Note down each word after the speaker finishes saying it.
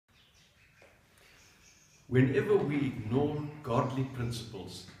whenever we ignore godly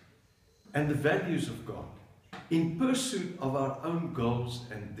principles and the values of God in pursuit of our own goals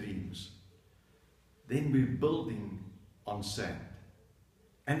and dreams, then we're building on sand,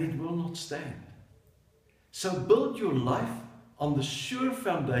 and it will not stand. So build your life on the sure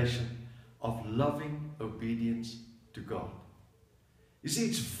foundation of loving obedience to God. You see,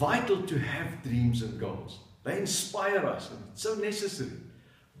 it's vital to have dreams and goals. They inspire us, and it's so necessary.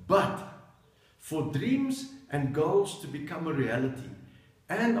 But for dreams and goals to become a reality,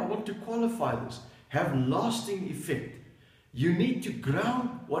 and I want to qualify this, have lasting effect, you need to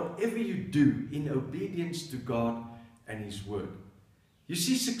ground whatever you do in obedience to God and His Word. You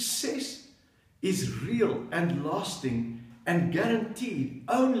see, success is real and lasting and guaranteed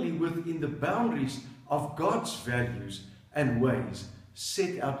only within the boundaries of God's values and ways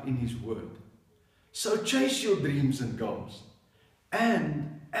set out in His Word. So chase your dreams and goals,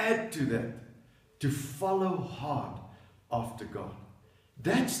 and add to that to follow hard after God.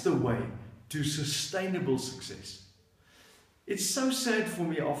 That's the way to sustainable success. It's so sad for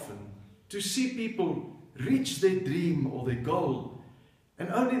me often to see people reach their dream or their goal and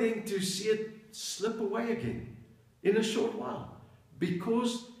only then to see it slip away again in a short while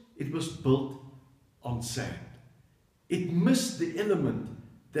because it was built on sand. It missed the element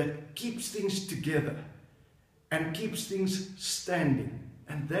that keeps things together and keeps things standing,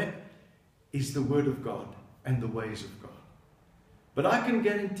 and that is the Word of God and the ways of God. But I can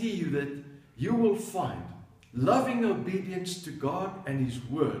guarantee you that you will find loving obedience to God and His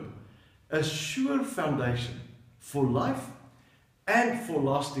Word a sure foundation for life and for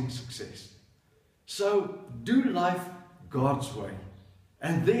lasting success. So do life God's way,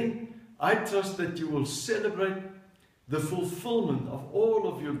 and then I trust that you will celebrate the fulfillment of all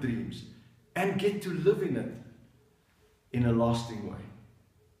of your dreams and get to live in it in a lasting way.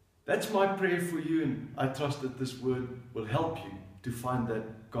 That's my prayer for you, and I trust that this word will help you to find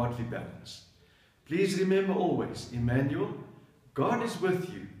that godly balance. Please remember always, Emmanuel, God is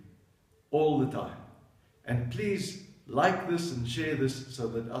with you all the time. And please like this and share this so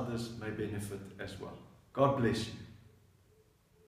that others may benefit as well. God bless you.